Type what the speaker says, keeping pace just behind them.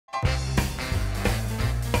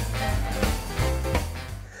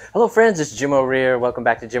Hello friends, it's Jim O'Rear. Welcome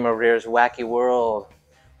back to Jim O'Rear's Wacky World.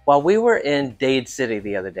 While we were in Dade City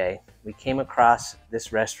the other day, we came across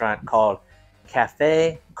this restaurant called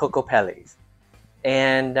Kafe Kokopelli.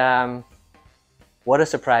 And what a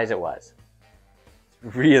surprise it was.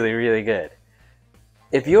 Really, really good.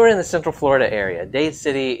 If you're in the Central Florida area, Dade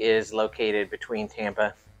City is located between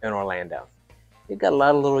Tampa and Orlando. You've got a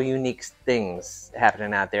lot of little unique things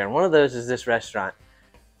happening out there, and one of those is this restaurant.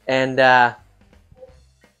 And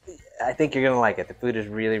I think you're going to like it. The food is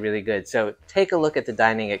really, really good. So take a look at the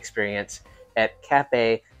dining experience at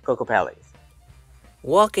Kafe Kokopelli.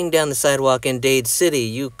 Walking down the sidewalk in Dade City,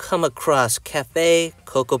 you come across Kafe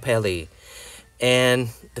Kokopelli. And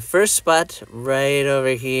the first spot right over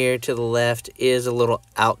here to the left is a little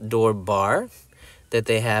outdoor bar that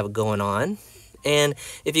they have going on. And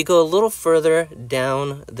if you go a little further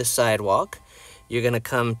down the sidewalk, you're going to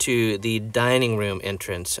come to the dining room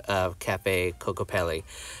entrance of Kafe Kokopelli.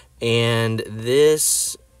 And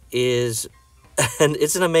this is, and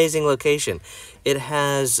it's an amazing location. It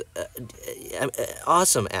has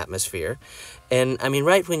awesome atmosphere. And I mean,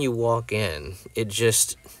 right when you walk in,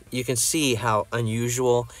 you can see how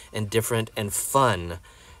unusual and different and fun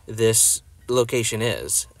this location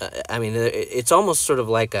is. I mean, it's almost sort of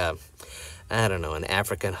like I don't know, an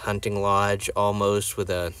African hunting lodge almost,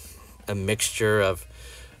 with a mixture of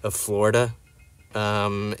Florida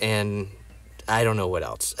and I don't know what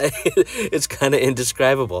else. It's kind of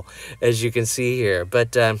indescribable, as you can see here.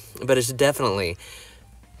 But it's definitely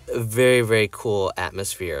a very, very cool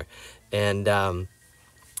atmosphere. And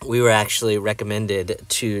we were actually recommended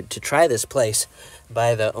to try this place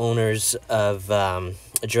by the owners of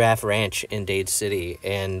Giraffe Ranch in Dade City.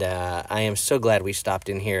 And I am so glad we stopped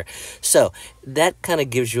in here. So that kind of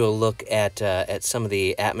gives you a look at some of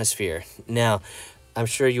the atmosphere. Now, I'm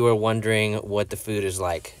sure you are wondering what the food is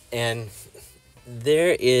like. And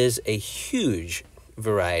there is a huge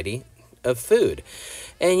variety of food.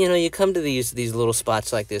 And, you know, you come to these little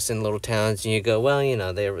spots like this in little towns and you go, well, you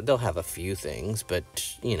know, they'll have a few things,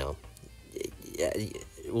 but, you know,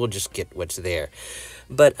 we'll just get what's there.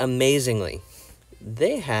 But amazingly,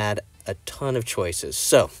 they had a ton of choices.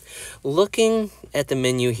 So, looking at the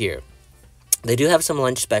menu here, they do have some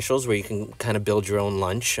lunch specials where you can kind of build your own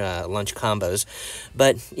lunch combos.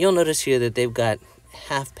 But you'll notice here that they've got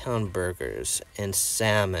half-pound burgers and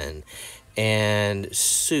salmon and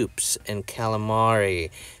soups and calamari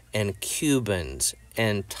and Cubans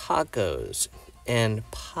and tacos and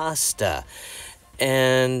pasta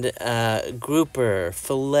and grouper,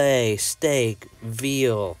 filet, steak,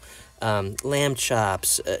 veal, lamb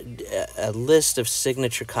chops, a list of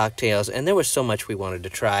signature cocktails, and there was so much we wanted to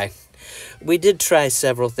try. We did try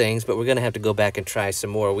several things, but we're going to have to go back and try some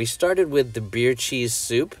more. We started with the beer cheese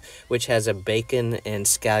soup, which has a bacon and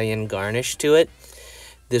scallion garnish to it.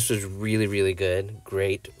 This was really, really good.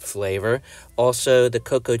 Great flavor. Also, the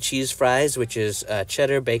cocoa cheese fries, which is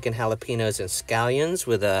cheddar, bacon, jalapenos, and scallions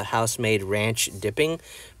with a house-made ranch dipping.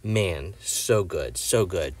 Man, so good, so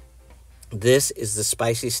good. This is the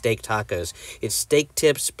spicy steak tacos. It's steak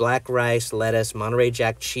tips, black rice, lettuce, Monterey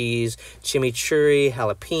Jack cheese, chimichurri,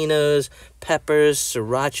 jalapenos, peppers,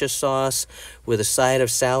 sriracha sauce with a side of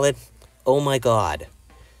salad. Oh my God,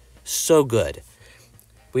 so good.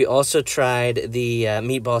 We also tried the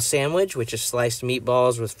meatball sandwich, which is sliced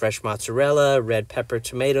meatballs with fresh mozzarella, red pepper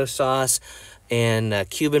tomato sauce, and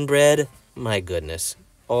Cuban bread. My goodness.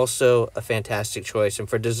 Also a fantastic choice. And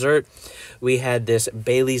for dessert, we had this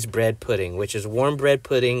Bailey's bread pudding, which is warm bread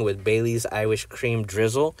pudding with Bailey's Irish cream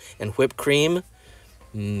drizzle and whipped cream.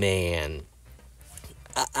 Man,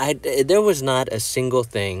 there was not a single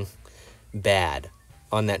thing bad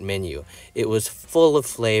on that menu. It was full of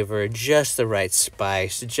flavor, just the right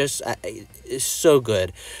spice, it's so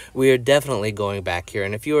good. We are definitely going back here.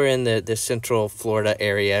 And if you are in the Central Florida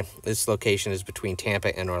area, this location is between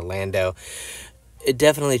Tampa and Orlando.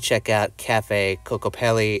 Definitely check out Kafe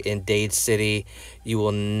Kokopelli in Dade City. You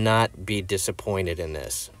will not be disappointed in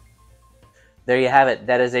this. There you have it.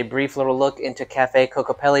 That is a brief little look into Kafe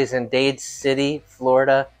Kokopelli's in Dade City,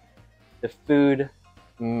 Florida. The food,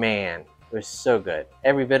 man, it was so good.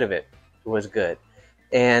 Every bit of it was good.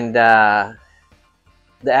 And the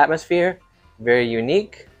atmosphere, very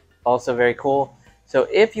unique, also very cool. So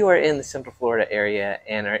if you are in the Central Florida area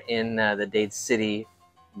and are in the Dade City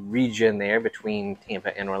region there between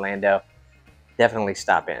Tampa and Orlando, definitely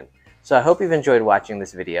stop in. So I hope you've enjoyed watching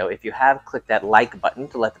this video. If you have, click that like button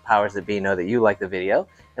to let the powers that be know that you like the video.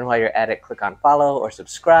 And while you're at it, click on follow or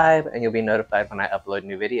subscribe and you'll be notified when I upload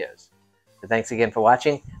new videos. So thanks again for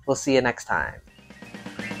watching. We'll see you next time.